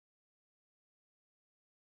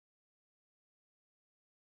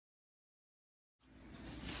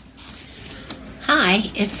Hi,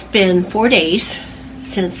 it's been 4 days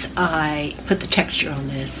since I put the texture on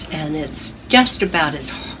this, and it's just about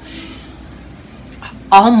as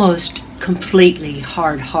almost completely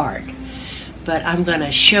hard, but I'm going to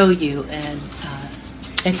show you, and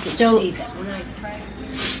it's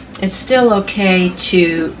still okay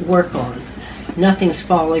to work on. Nothing's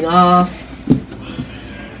falling off.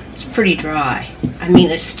 It's pretty dry. I mean,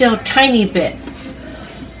 it's still a tiny bit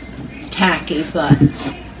tacky, but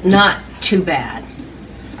not too bad.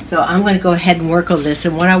 So I'm going to go ahead and work on this,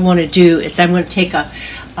 and what I want to do is I'm going to take a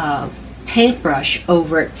paintbrush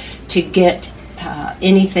over it to get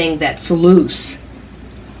anything that's loose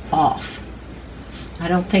off. I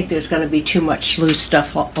don't think there's going to be too much loose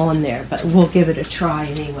stuff on there, but we'll give it a try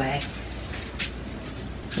anyway.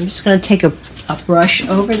 I'm just going to take a brush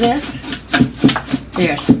over this.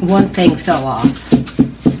 There's one thing fell off.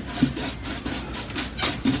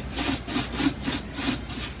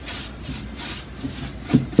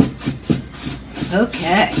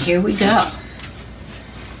 Okay, here we go.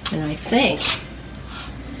 And I think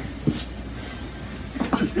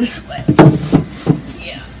it goes this way.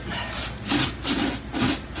 Yeah.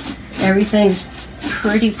 Everything's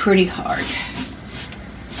pretty hard.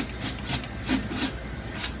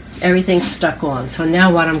 Everything's stuck on. So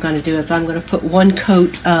now what I'm going to do is I'm going to put one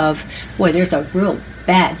coat of, boy, there's a real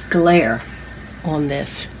bad glare on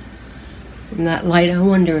this. From that light, I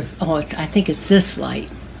wonder if, I think it's this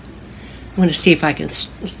light. I'm going to see if I can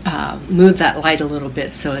move that light a little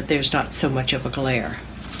bit so that there's not so much of a glare.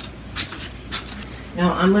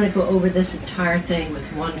 Now I'm going to go over this entire thing with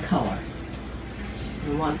one color,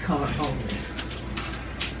 and one color only.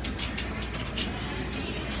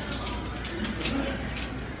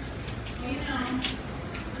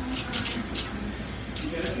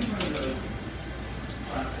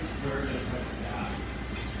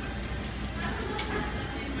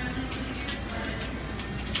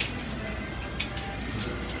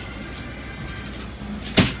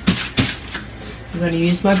 I'm going to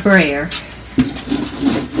use my brayer.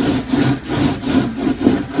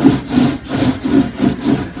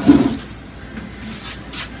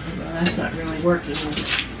 Well, that's not really working.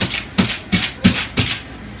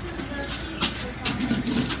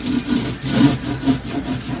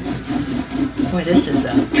 Boy, this is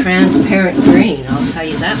a transparent green, I'll tell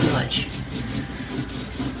you that much.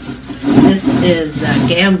 This is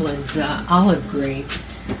Gamblin's olive green.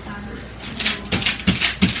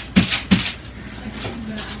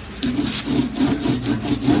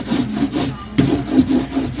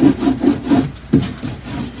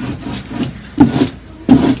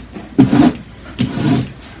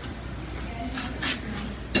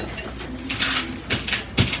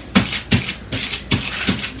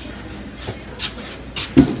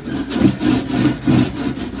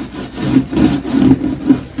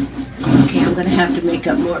 Have to make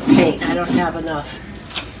up more paint. I don't have enough.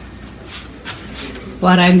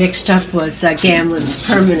 What I mixed up was Gamblin's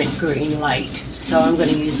permanent green light, so I'm going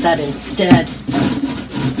to use that instead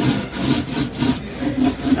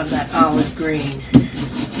of that olive green.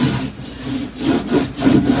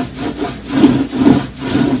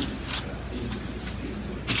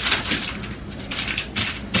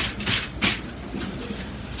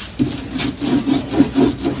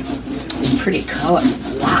 It's a pretty color.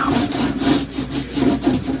 Wow.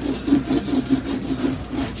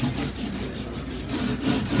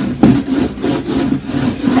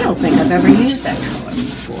 I don't think I've ever used that color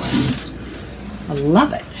before. I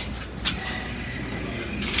love it.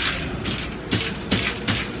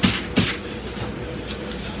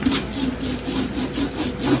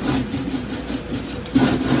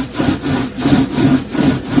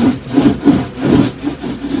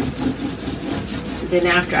 Then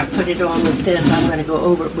after I put it on with this, I'm going to go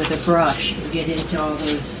over it with a brush and get into all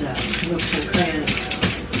those nooks and crannies.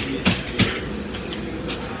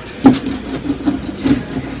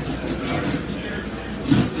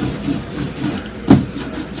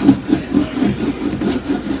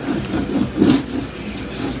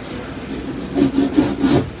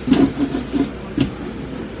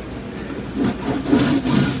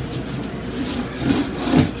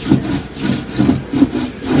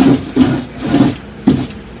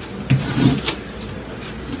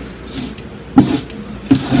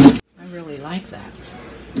 Like that.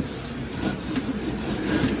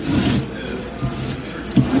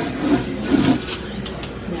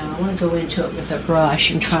 Now I want to go into it with a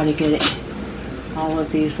brush and try to get it, all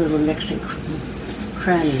of these little mixing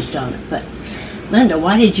crannies done. But Linda,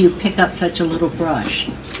 why did you pick up such a little brush?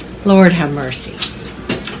 Lord have mercy.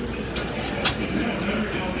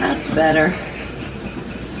 That's better.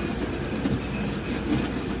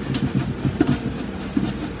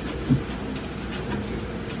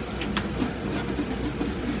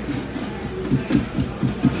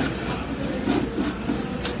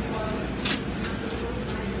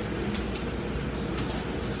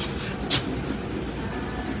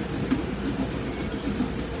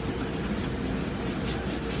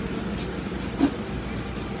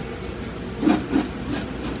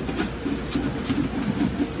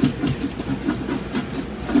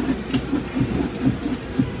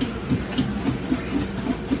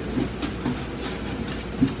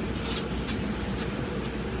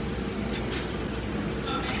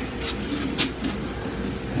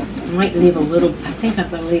 might leave a little, I think I'm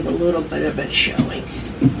going to leave a little bit of it showing.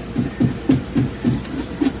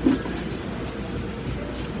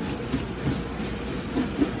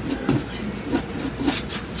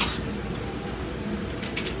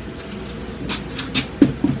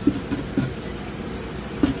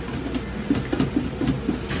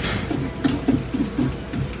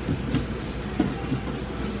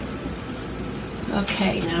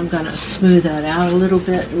 Okay, now I'm going to smooth that out a little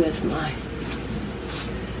bit with my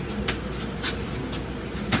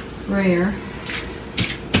brayer.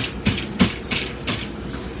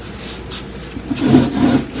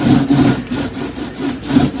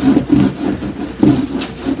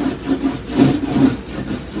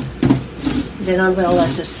 Then I'm going to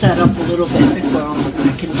let this set up a little bit before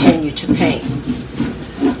I continue to paint.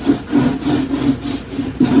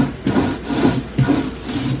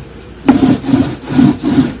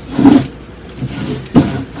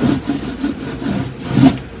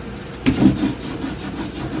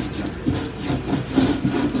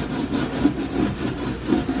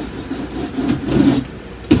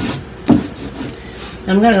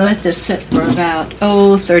 I'm going to let this sit for about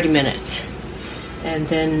 30 minutes, and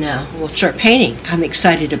then we'll start painting. I'm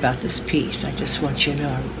excited about this piece. I just want you to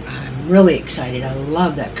know I'm really excited. I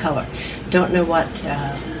love that color. Don't know what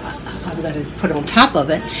I'm going to put on top of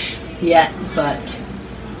it yet, but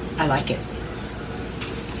I like it.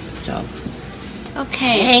 So,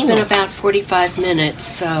 okay, it's been about 45 minutes,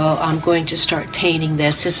 so I'm going to start painting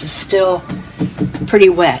this. This is still pretty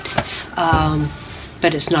wet,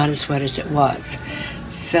 but it's not as wet as it was.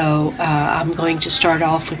 So I'm going to start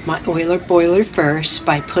off with my oiler boiler first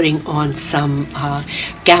by putting on some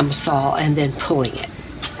Gamsol and then pulling it.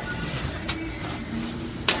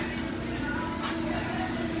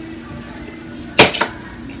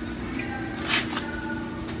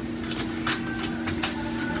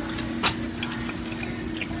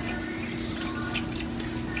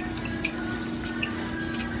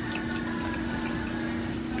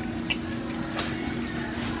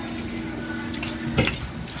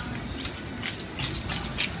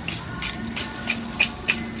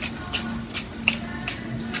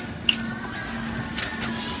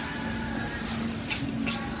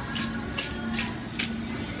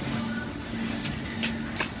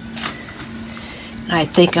 I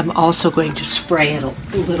think I'm also going to spray it a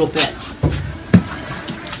little bit.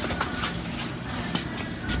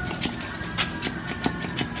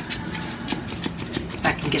 If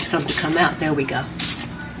I can get some to come out, there we go.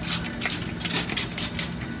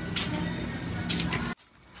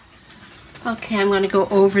 Okay, I'm going to go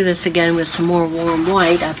over this again with some more warm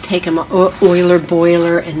white. I've taken my oiler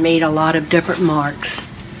boiler and made a lot of different marks.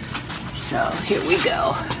 So here we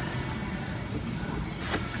go.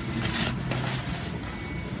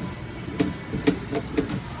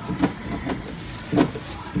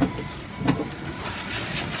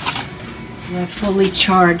 I fully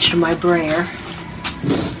charged my brayer.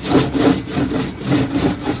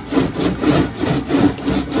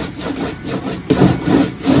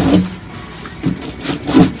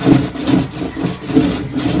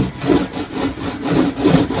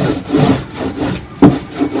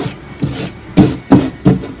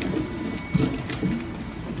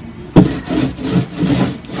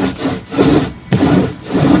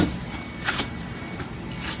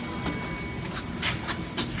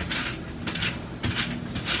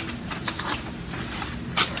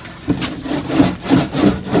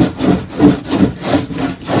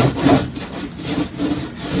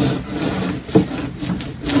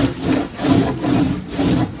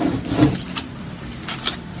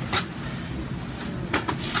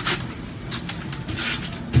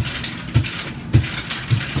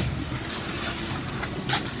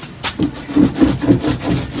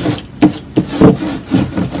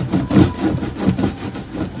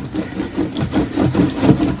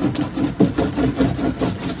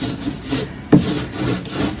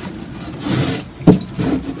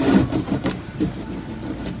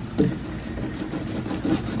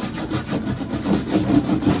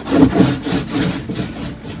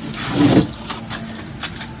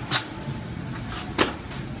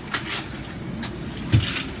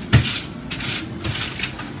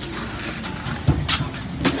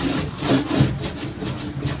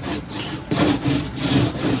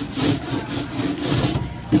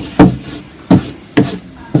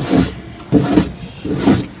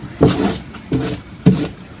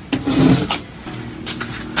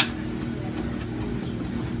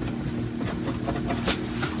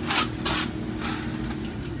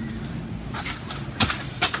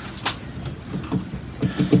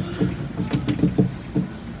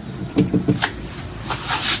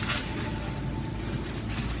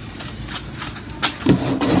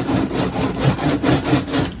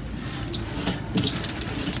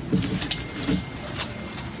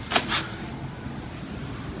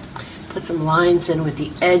 some lines in with the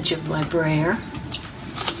edge of my brayer.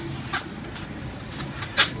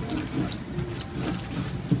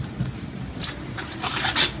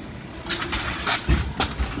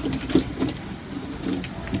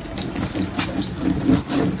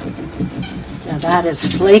 Now that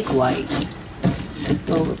is flake white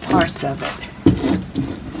over parts of it,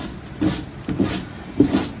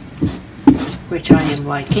 which I am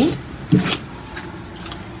liking.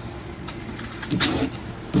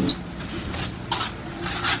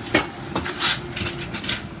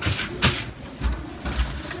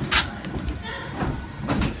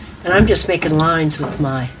 And I'm just making lines with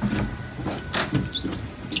my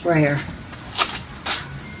brayer.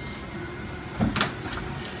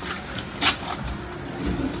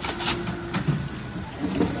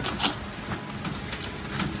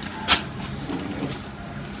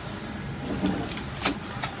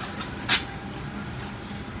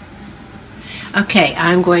 Okay,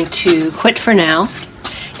 I'm going to quit for now,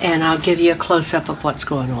 and I'll give you a close-up of what's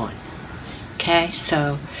going on. Okay,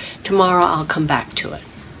 so tomorrow I'll come back to it.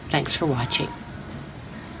 Thanks for watching.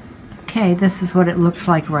 Okay, this is what it looks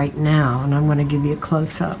like right now, and I'm going to give you a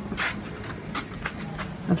close-up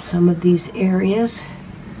of some of these areas.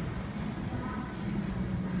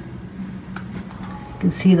 You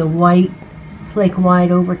can see the white, flake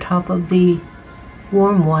white over top of the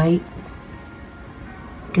warm white.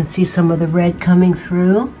 You can see some of the red coming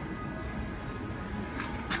through.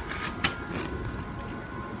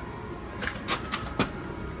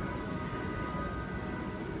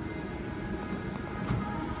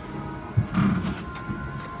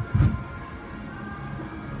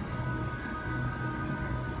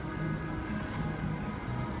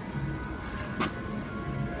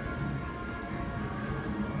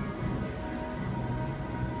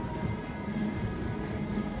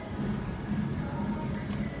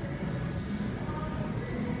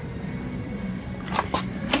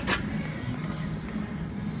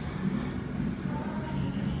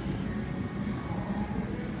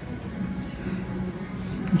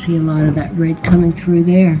 You see a lot of that red coming through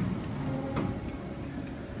there.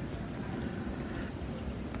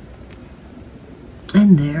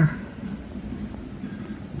 And there.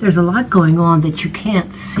 There's a lot going on that you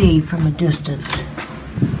can't see from a distance.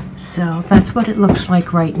 So that's what it looks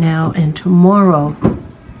like right now. And tomorrow,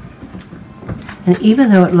 and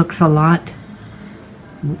even though it looks a lot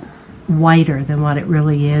whiter than what it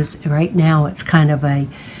really is, right now it's kind of a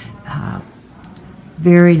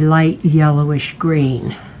very light yellowish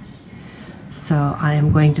green. So I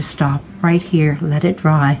am going to stop right here, let it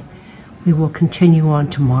dry. We will continue on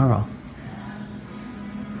tomorrow.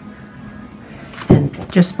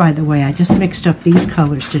 And just by the way, I just mixed up these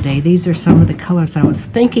colors today. These are some of the colors I was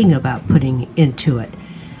thinking about putting into it.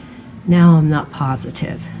 Now I'm not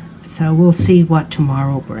positive. So we'll see what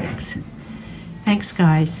tomorrow brings. Thanks,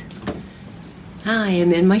 guys. I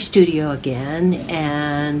am in my studio again,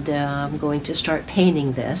 and I'm going to start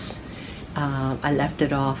painting this. I left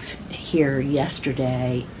it off here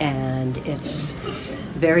yesterday, and it's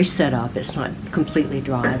very set up. It's not completely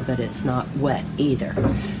dry, but it's not wet either.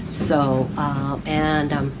 So,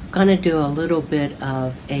 and I'm going to do a little bit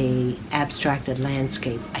of a abstracted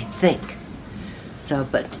landscape, I think. So,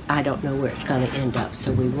 but I don't know where it's going to end up,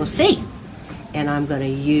 so we will see. And I'm going to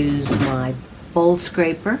use my bowl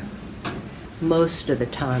scraper most of the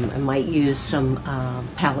time. I might use some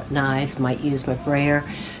palette knives, might use my brayer,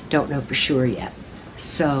 don't know for sure yet.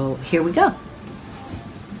 So here we go.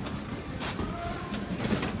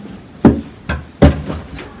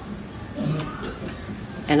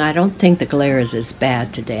 And I don't think the glare is as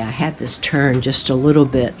bad today. I had this turned just a little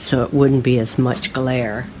bit so it wouldn't be as much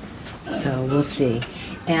glare. So we'll see.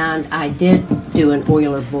 And I did do an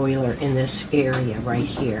oiler boiler in this area right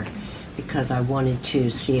here, because I wanted to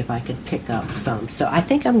see if I could pick up some. So I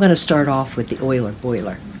think I'm going to start off with the oiler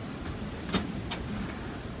boiler.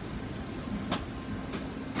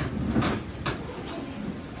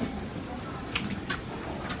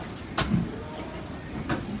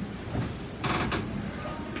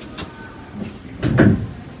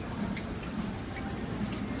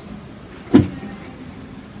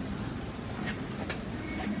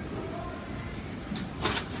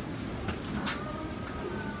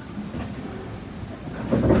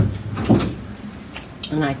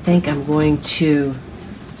 And I think I'm going to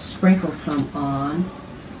sprinkle some on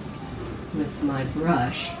with my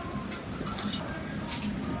brush.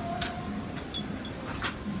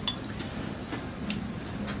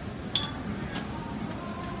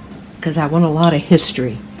 Because I want a lot of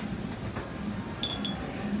history.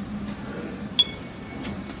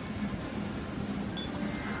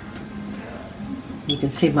 You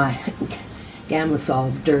can see my Gamasol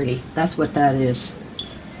is dirty. That's what that is.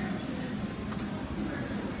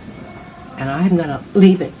 And I'm going to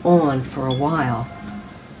leave it on for a while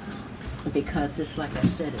because this, like I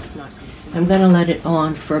said, it's not. I'm going to let it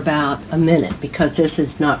on for about a minute because this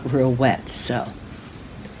is not real wet. So.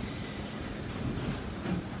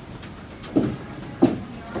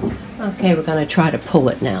 Okay, we're going to try to pull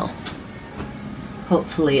it now.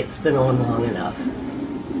 Hopefully it's been on long enough.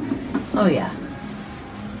 Oh yeah.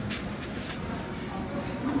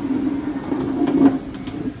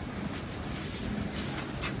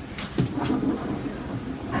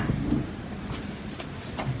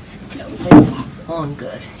 It's on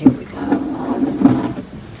good. Here we go.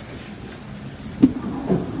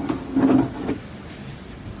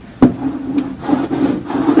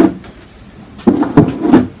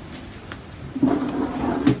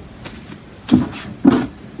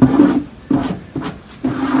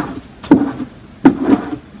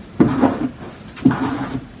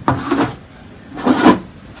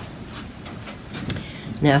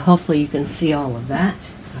 Now hopefully you can see all of that.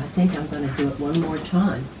 I think I'm going to do it one more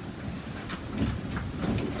time.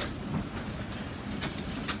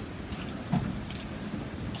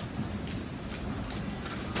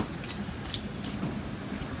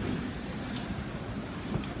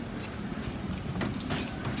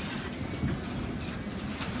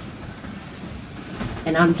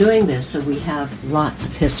 And I'm doing this so we have lots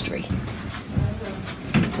of history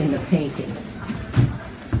in the painting.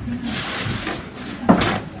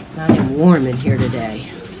 I am warm in here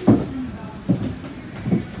today.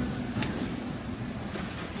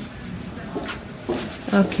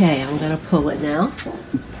 Okay, I'm going to pull it now.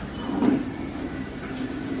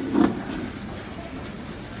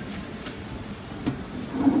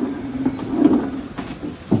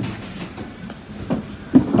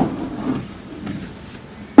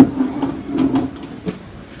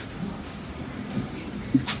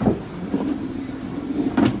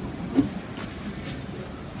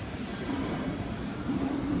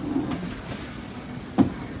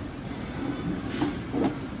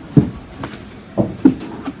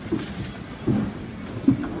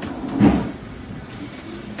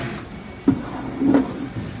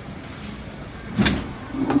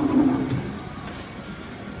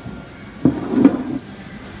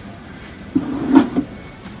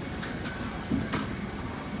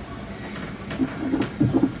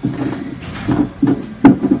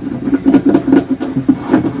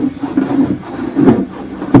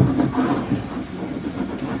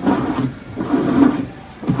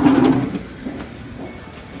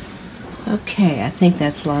 Okay, I think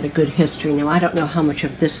that's a lot of good history. Now, I don't know how much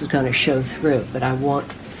of this is going to show through, but I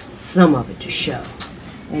want some of it to show.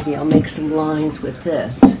 Maybe I'll make some lines with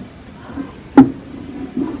this.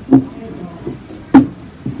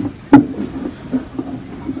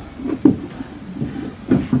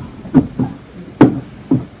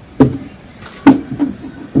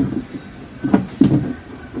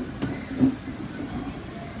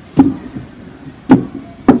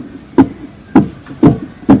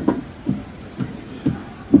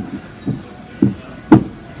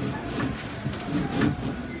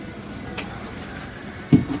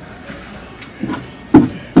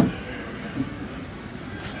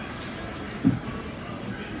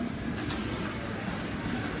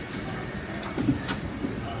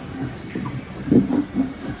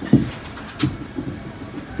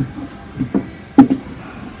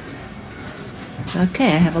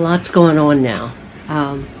 Okay, I have a lot going on now.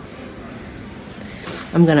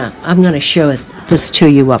 I'm gonna show this to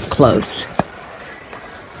you up close.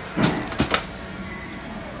 You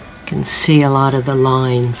can see a lot of the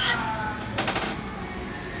lines.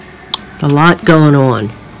 A lot going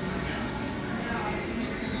on.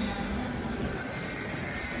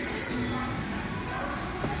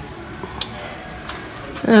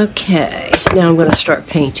 Okay, now I'm going to start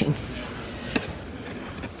painting.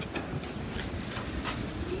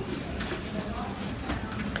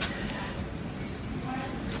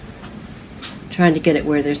 Trying to get it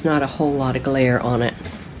where there's not a whole lot of glare on it.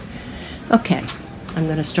 Okay, I'm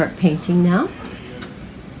going to start painting now.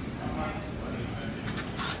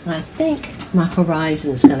 I think my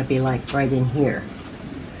horizon is going to be like right in here.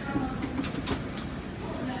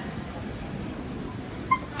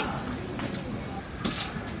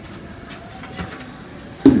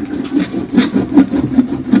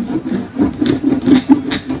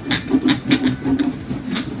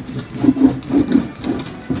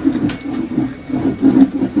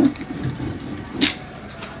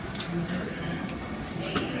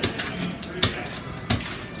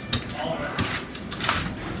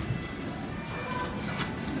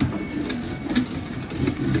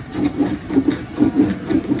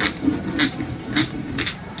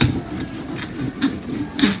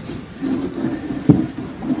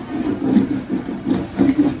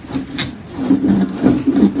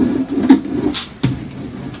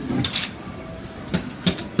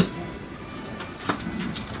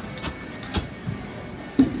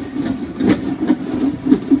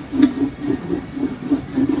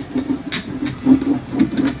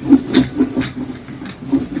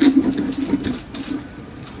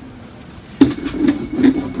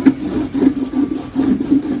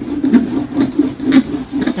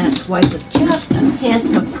 white with just a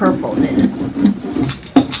hint of purple in it.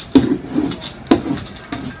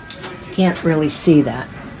 Can't really see that.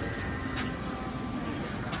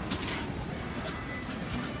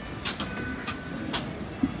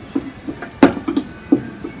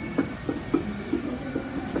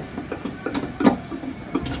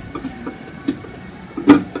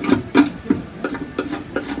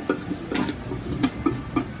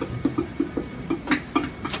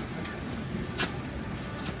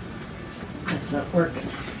 Not working.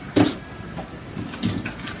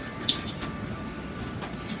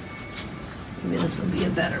 Maybe this will be a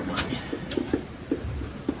better one.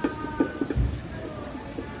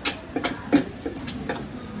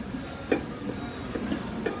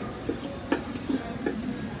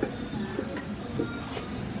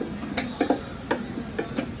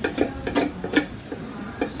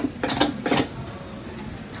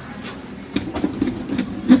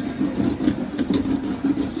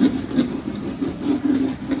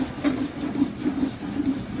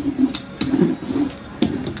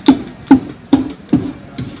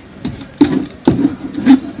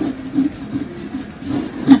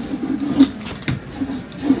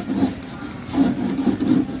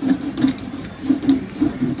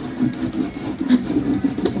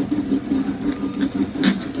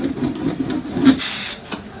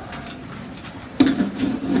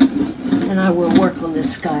 And I will work on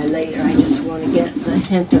this sky later. I just want to get the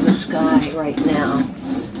hint of the sky right now.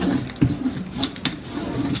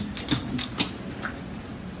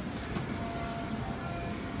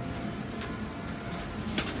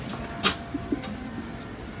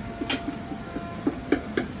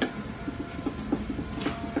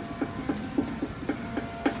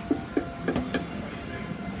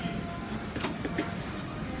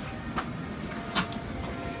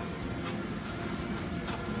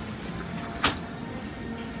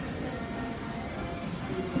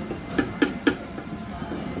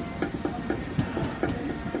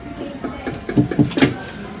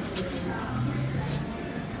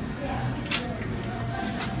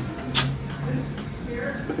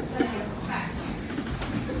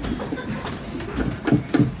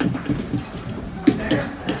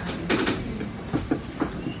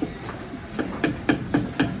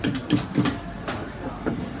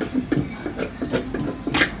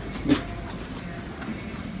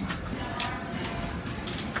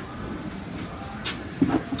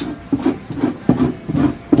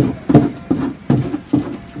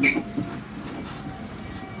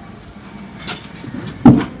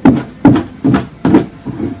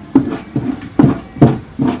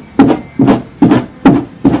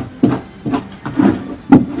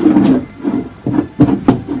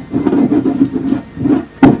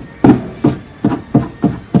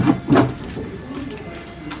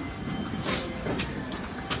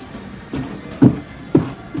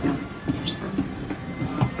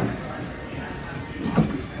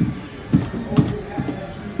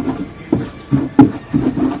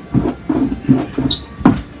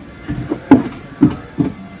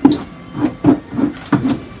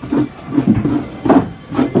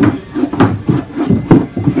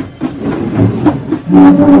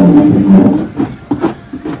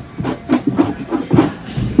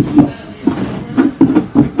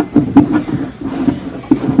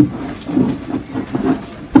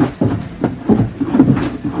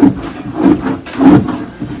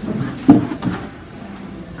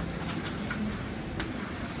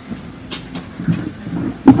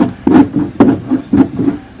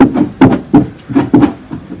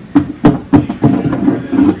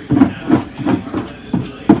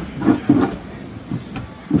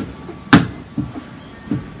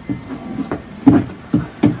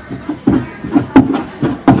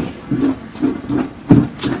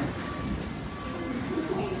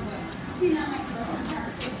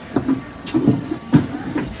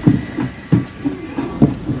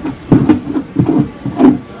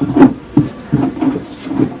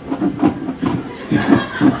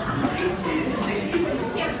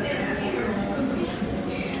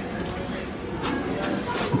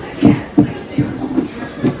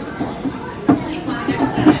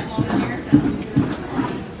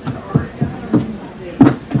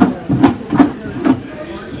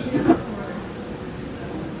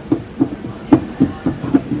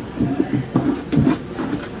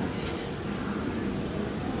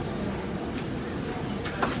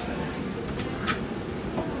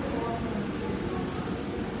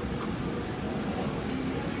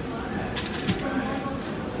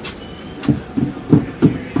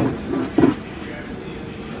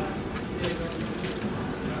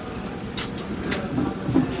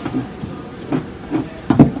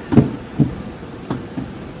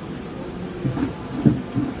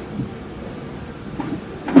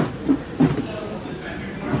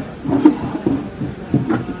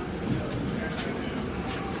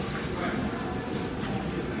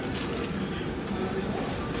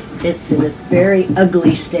 It's in its very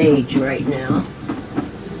ugly stage right now.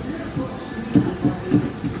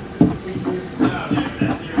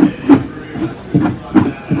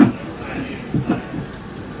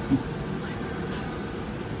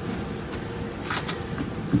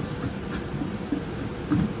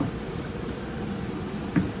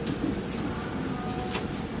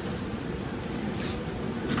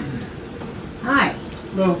 Hi.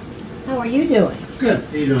 Hello. How are you doing? Good.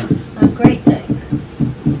 How you doing? I'm great, thanks.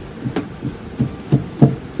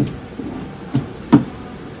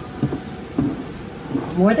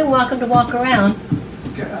 More than welcome to walk around.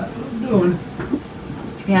 Okay, what I'm doing.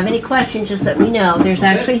 If you have any questions, just let me know. There's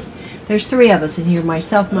Okay. there's three of us in here,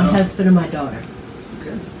 myself, my husband, and my daughter.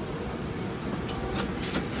 Okay.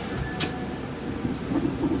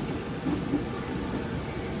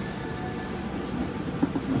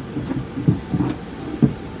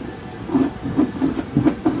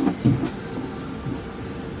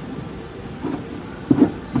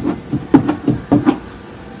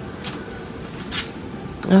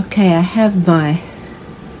 Okay, I have my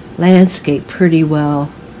landscape pretty well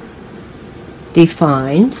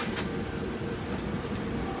defined.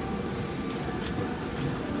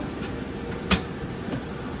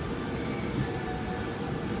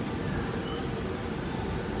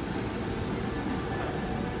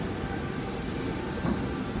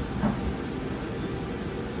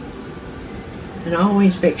 And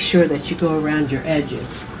always make sure that you go around your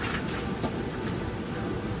edges.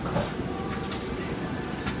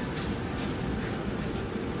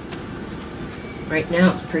 Right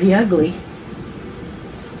now it's pretty ugly.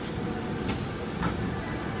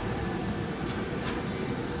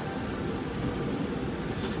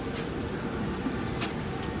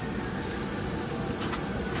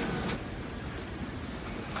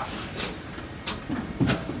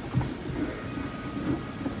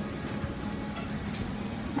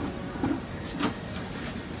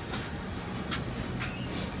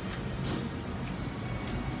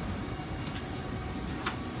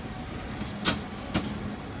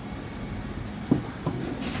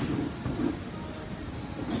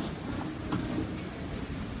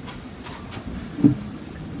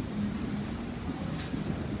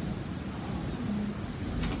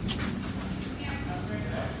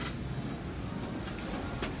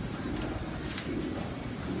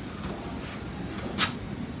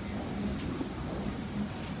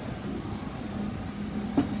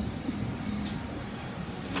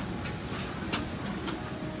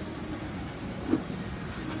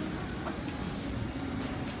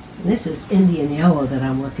 This is Indian yellow that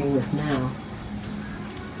I'm working with now.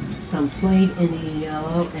 Some plain Indian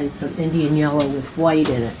yellow and some Indian yellow with white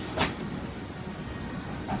in it.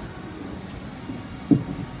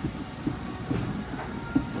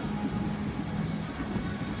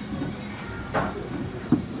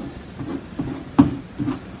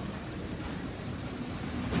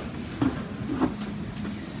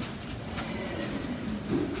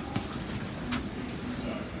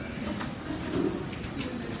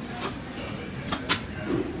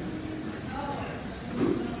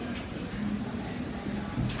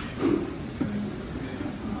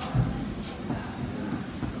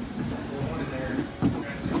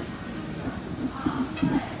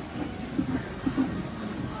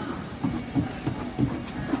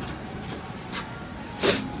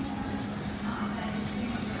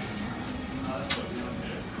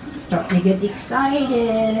 Starting to get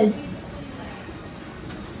excited.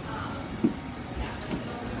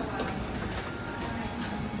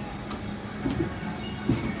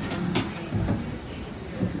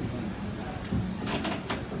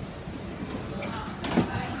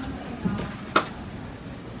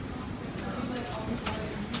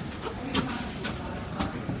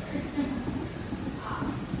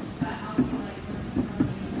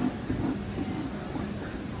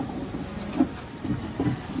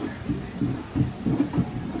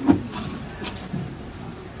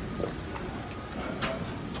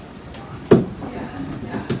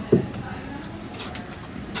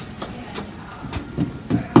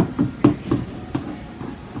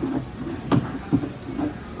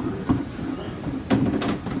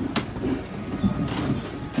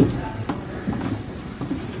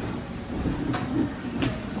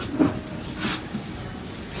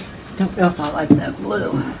 Don't know if I like that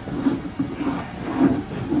blue.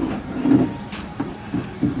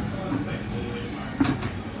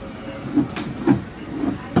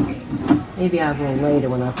 Maybe I will later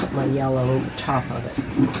when I put my yellow over top of it.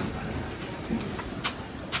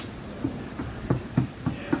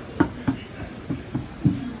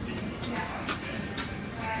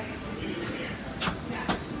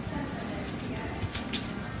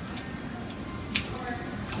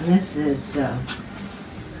 And this is, I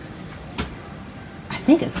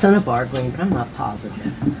think it's cinnabar green, but I'm not positive.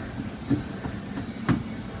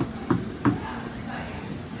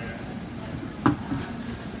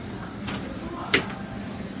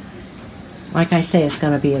 Like I say, it's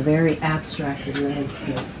going to be a very abstracted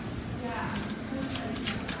landscape.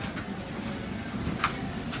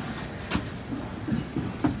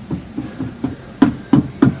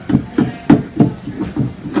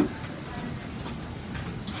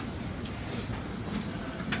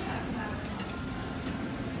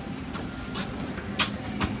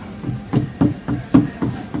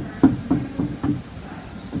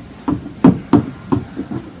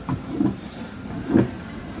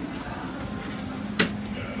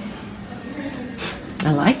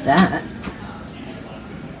 I like that.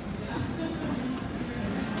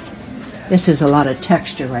 This is a lot of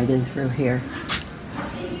texture right in through here.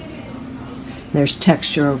 There's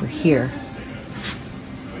texture over here.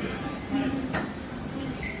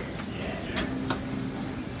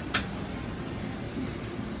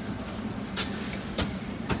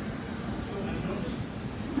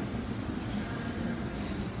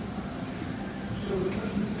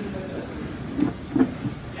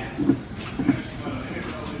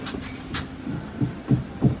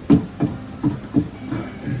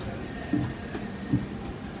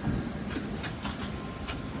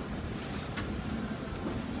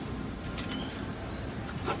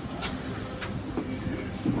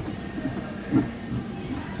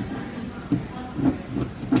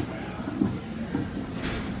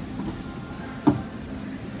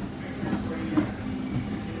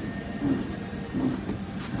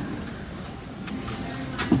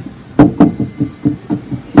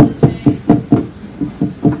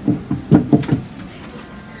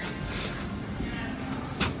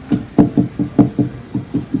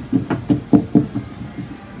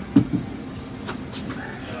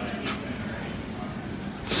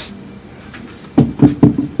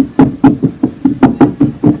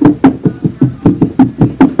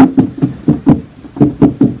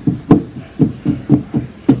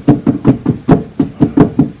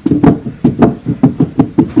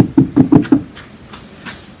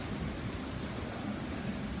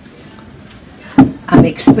 I'm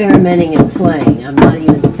experimenting and playing. I'm not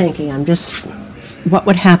even thinking. I'm just, what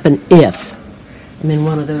would happen if I'm in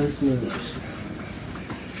one of those moods?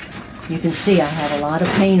 You can see I have a lot of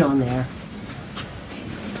paint on there.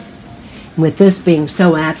 With this being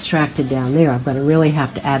so abstracted down there, I'm going to really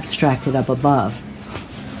have to abstract it up above.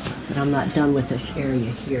 But I'm not done with this area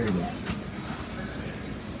here yet.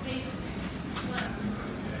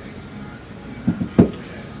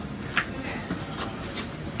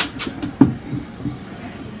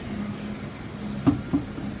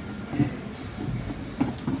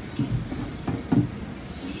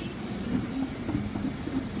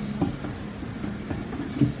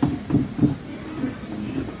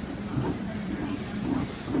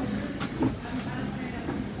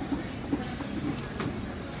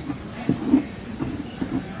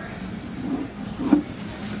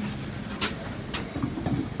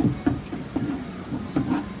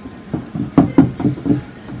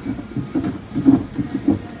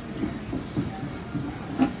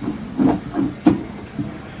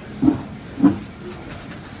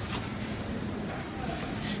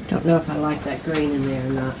 Don't know if I like that green in there or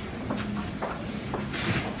not.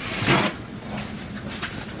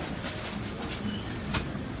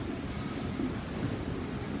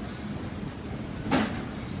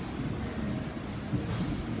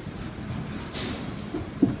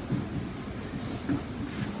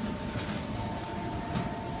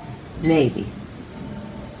 Maybe.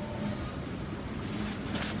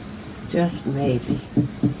 Just maybe.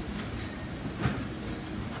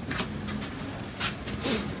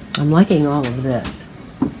 I'm liking all of this.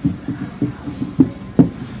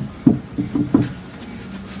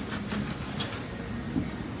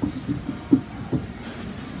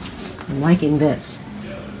 I'm liking this.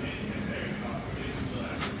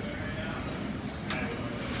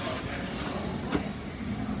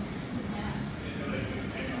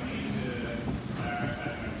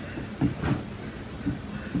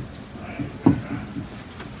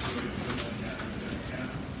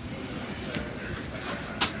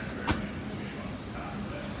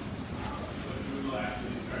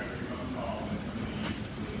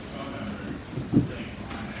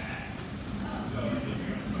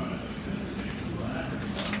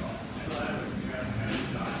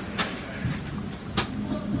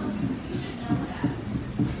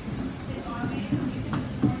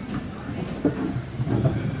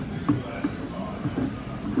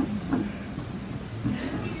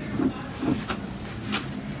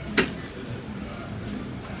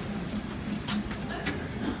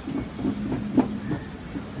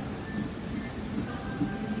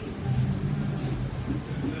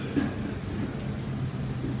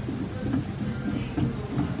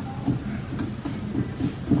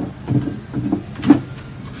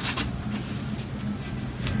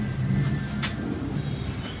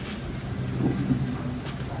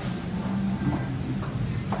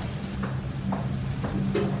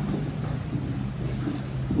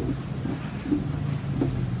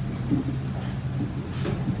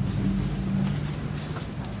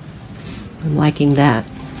 I'm liking that.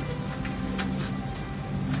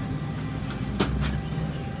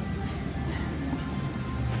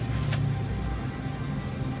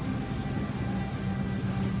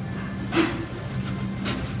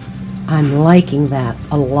 I'm liking that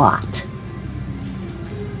a lot.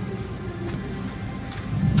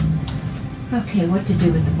 Okay, what to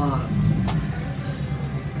do with the bottom?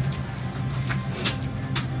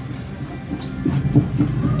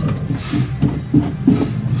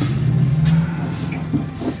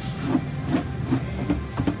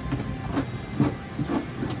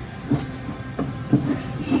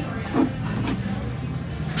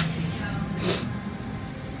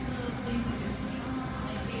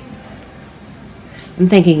 I'm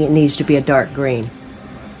thinking it needs to be a dark green.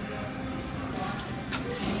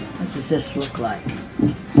 What does this look like?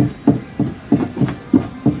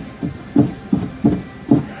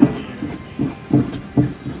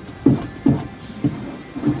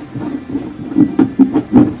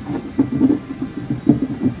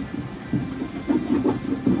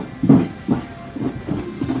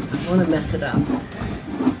 I want to mess it up.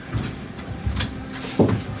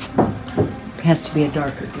 It has to be a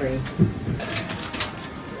darker green.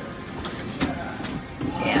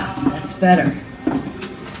 Yeah, that's better.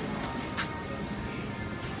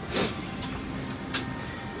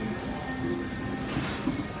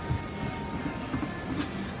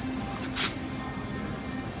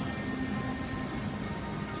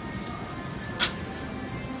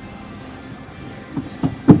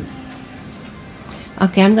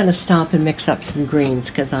 Okay, I'm going to stop and mix up some greens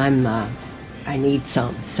because I need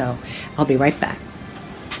some, so I'll be right back.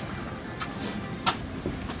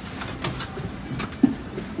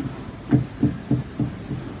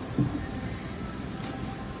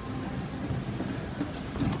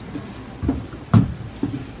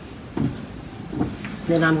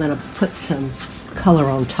 Then I'm going to put some color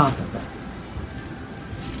on top of it.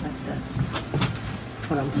 That's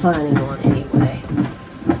what I'm planning on anyway.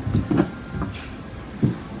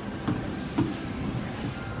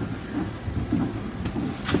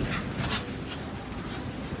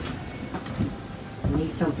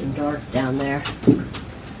 Something dark down there.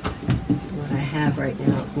 What I have right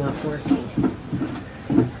now is not working.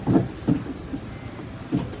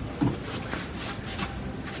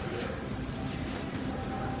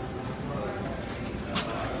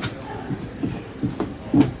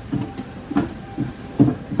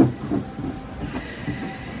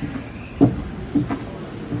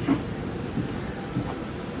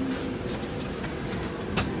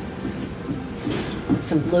 Put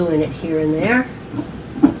some blue in it here and there.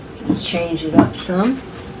 Change it up some.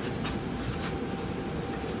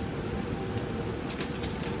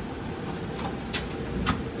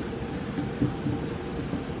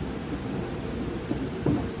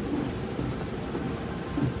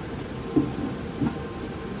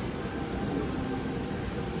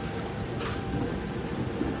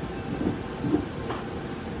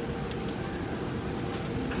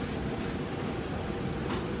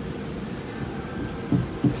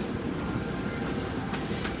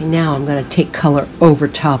 Now I'm going to take color over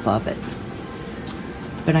top of it.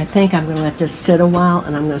 But I think I'm going to let this sit a while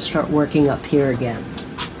and I'm going to start working up here again.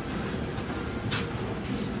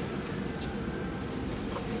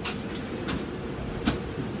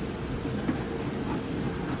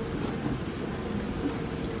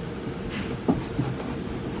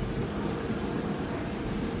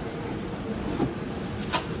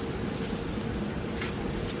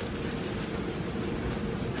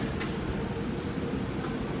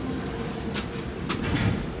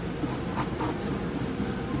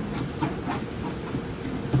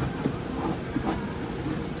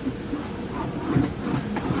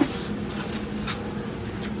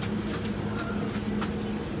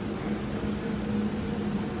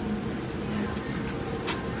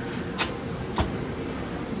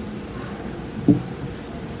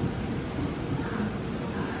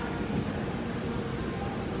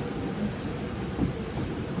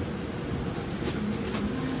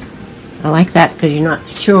 I like that because you're not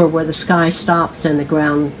sure where the sky stops and the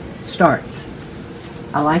ground starts.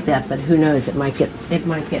 I like that, but who knows? It might get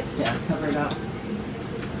covered up.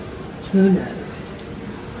 Who knows?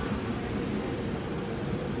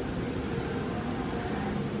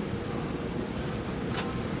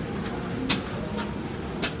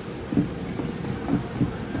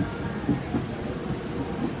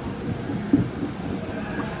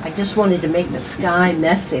 I just wanted to make the sky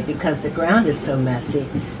messy because the ground is so messy.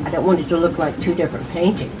 I don't want it to look like two different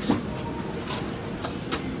paintings.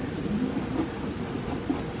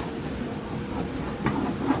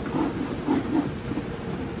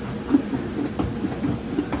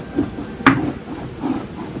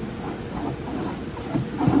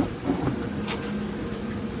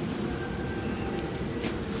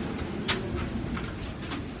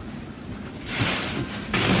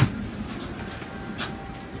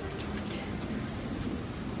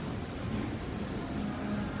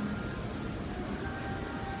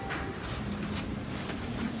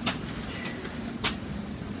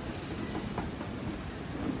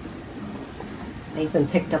 I even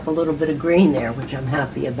picked up a little bit of green there, which I'm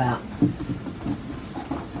happy about.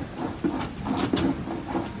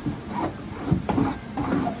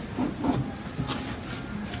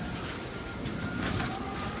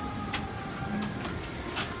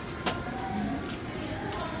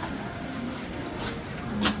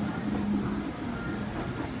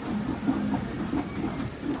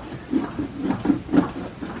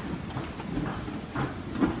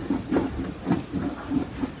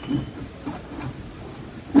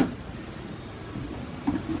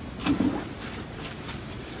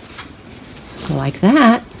 Like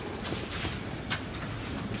that.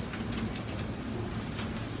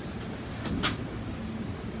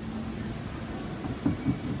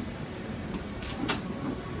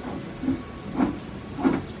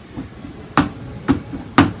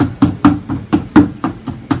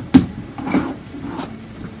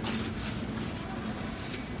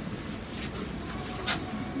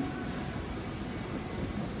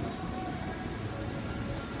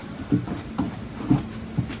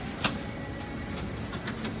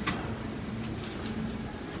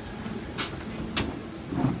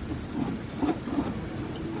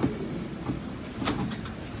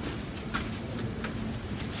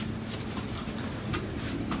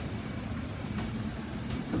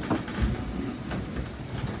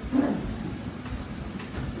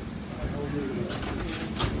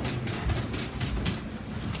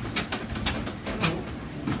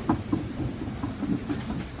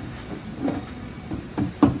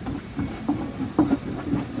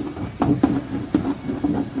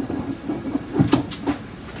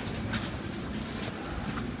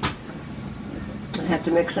 Have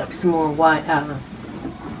to mix up some more white,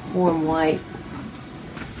 warm white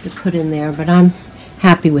to put in there, but I'm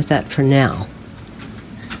happy with that for now.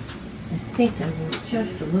 I think I want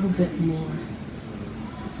just a little bit more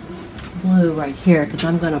blue right here because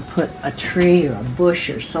I'm going to put a tree or a bush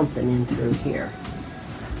or something in through here.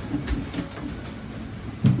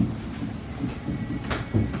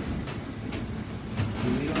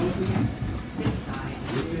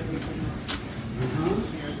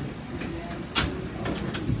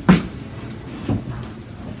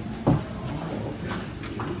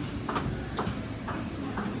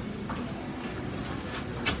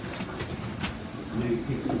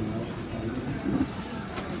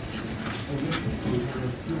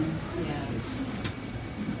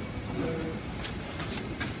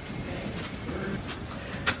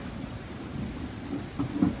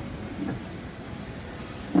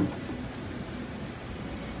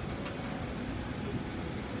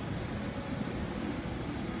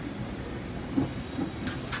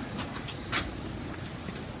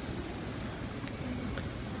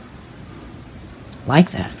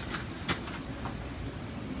 Like that.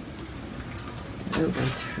 Over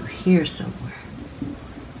through here somewhere.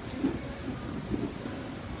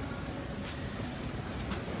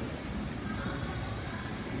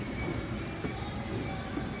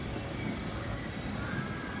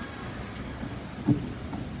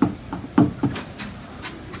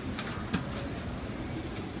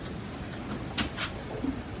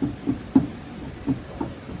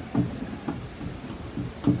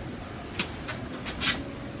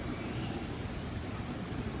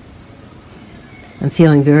 I'm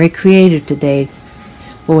feeling very creative today,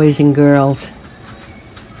 boys and girls.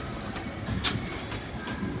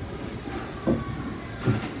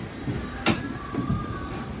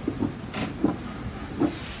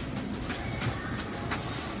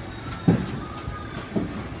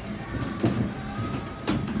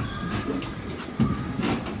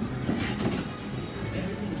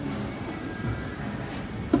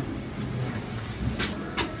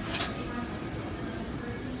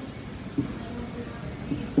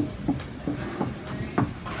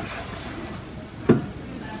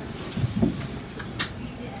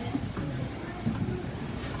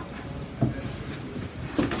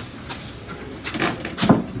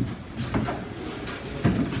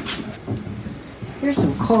 Here's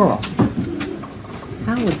some coral.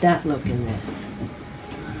 How would that look in this?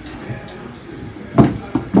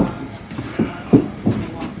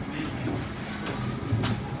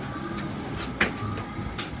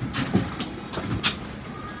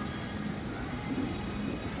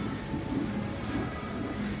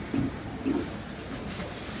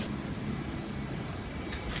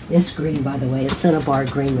 This green, by the way, is Cinnabar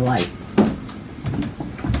Green Light.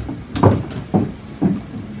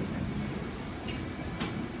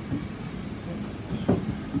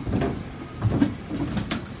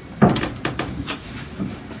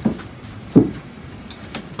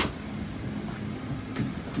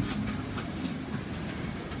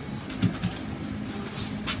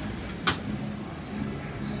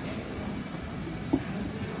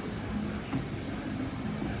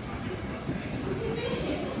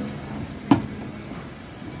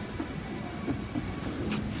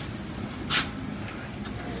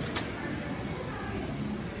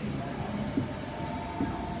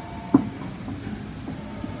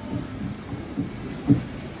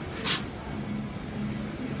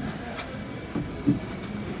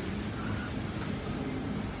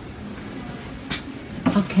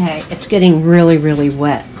 Okay, it's getting really, really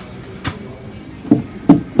wet.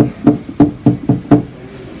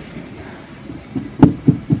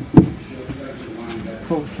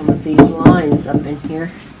 Pull some of these lines up in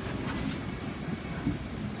here.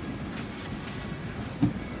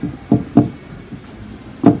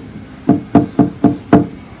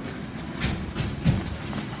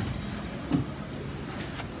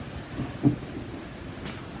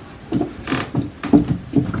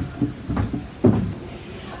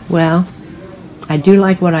 Well, I do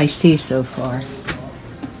like what I see so far.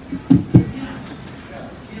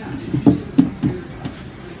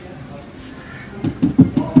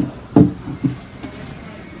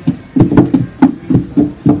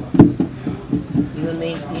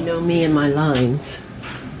 You know me and my lines.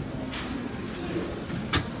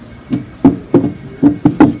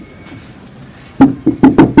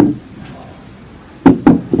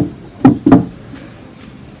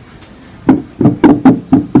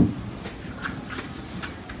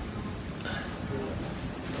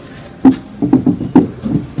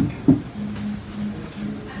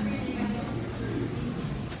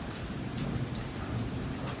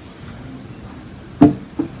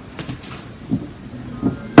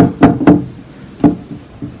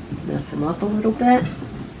 Them up a little bit.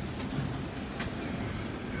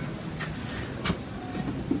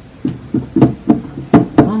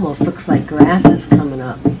 Almost looks like grass is coming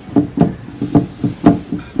up.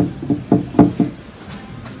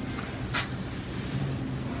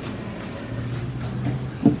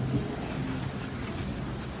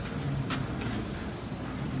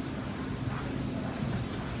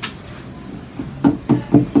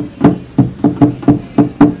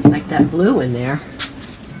 Like that blue in there.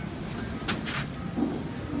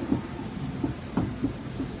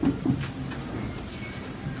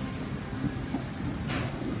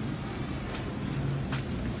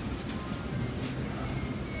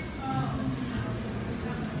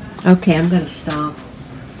 Okay, I'm going to stop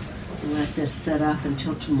and let this set up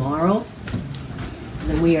until tomorrow. And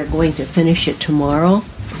then we are going to finish it tomorrow.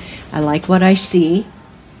 I like what I see.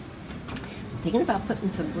 I'm thinking about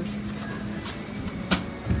putting some bushes.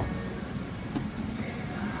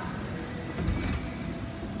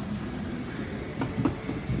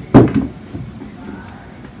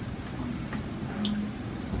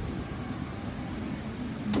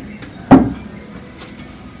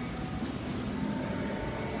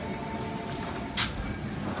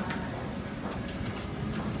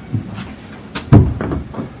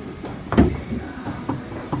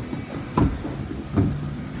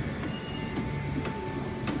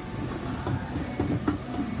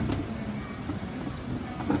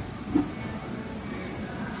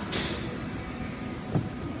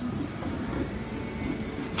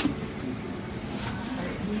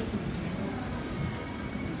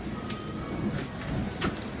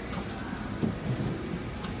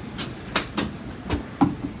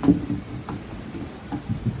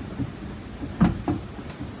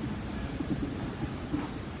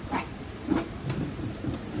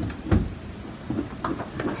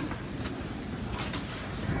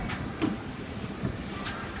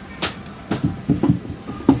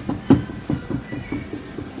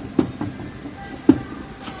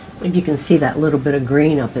 And you can see that little bit of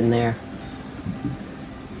green up in there.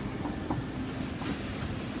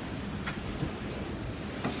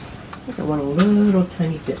 I think I want a little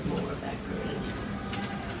tiny bit more of that green.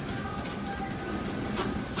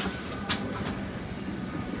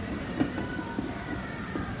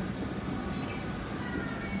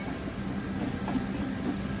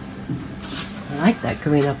 I like that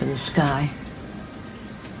green up in the sky.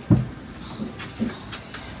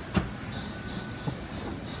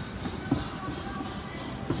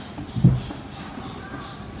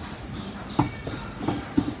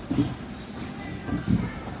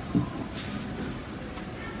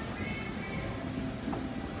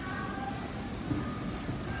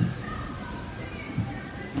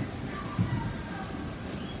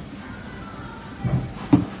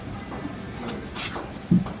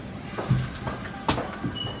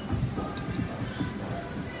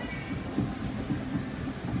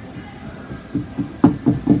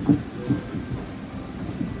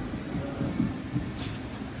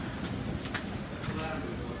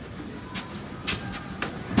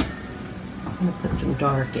 I'm going to put some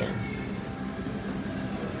dark in.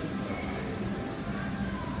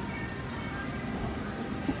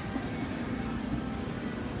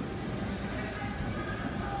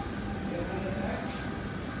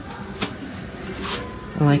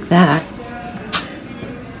 Like that.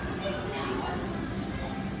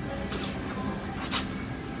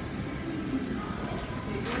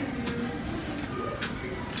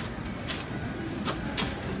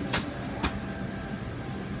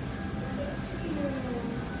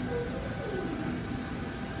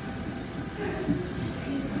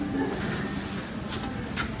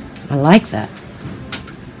 like that.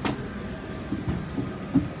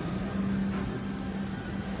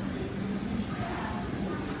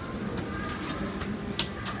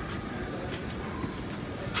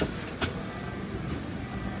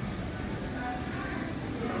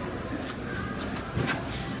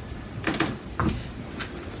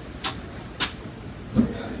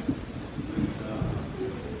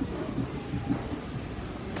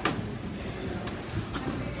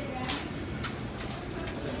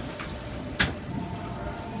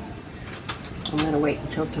 I'm going to wait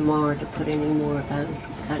until tomorrow to put any more of those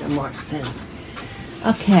kind of marks in.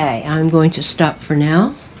 Okay, I'm going to stop for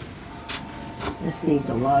now. This needs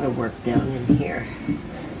a lot of work down in here.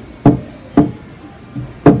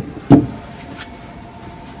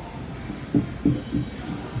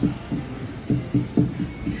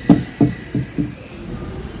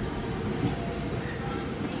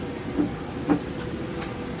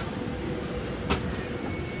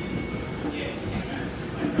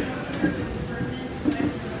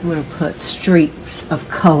 I'm going to put streaks of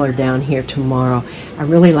color down here tomorrow. I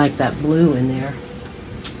really like that blue in there.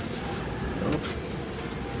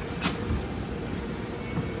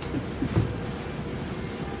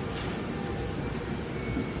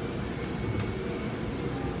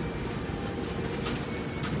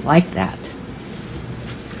 Like that.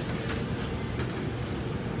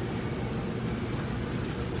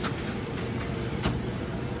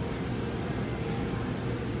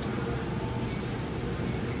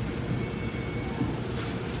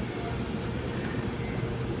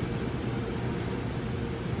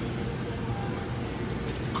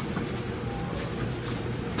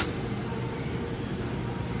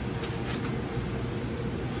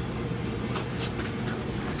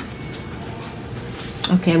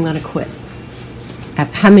 Okay, I'm going to quit.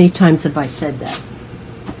 How many times have I said that?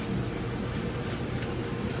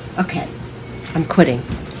 Okay, I'm quitting.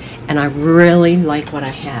 And I really like what I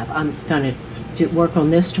have. I'm going to work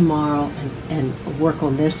on this tomorrow and work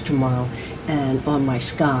on this tomorrow and on my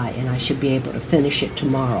sky, and I should be able to finish it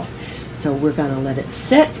tomorrow. So we're going to let it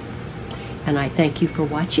sit. And I thank you for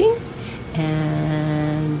watching,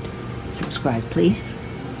 and subscribe, please.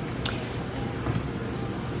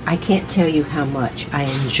 I can't tell you how much I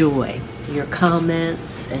enjoy your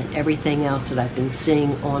comments and everything else that I've been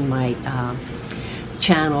seeing on my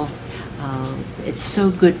channel. It's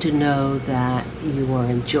so good to know that you are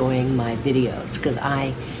enjoying my videos, because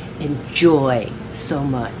I enjoy so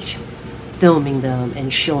much filming them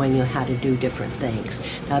and showing you how to do different things.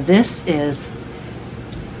 Now this is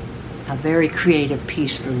a very creative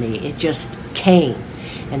piece for me. It just came,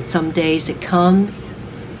 and some days it comes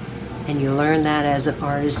and you learn that as an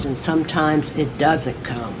artist, and sometimes it doesn't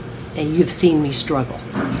come, and you've seen me struggle.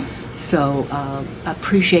 So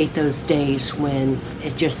appreciate those days when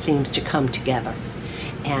it just seems to come together.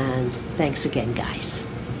 And thanks again, guys.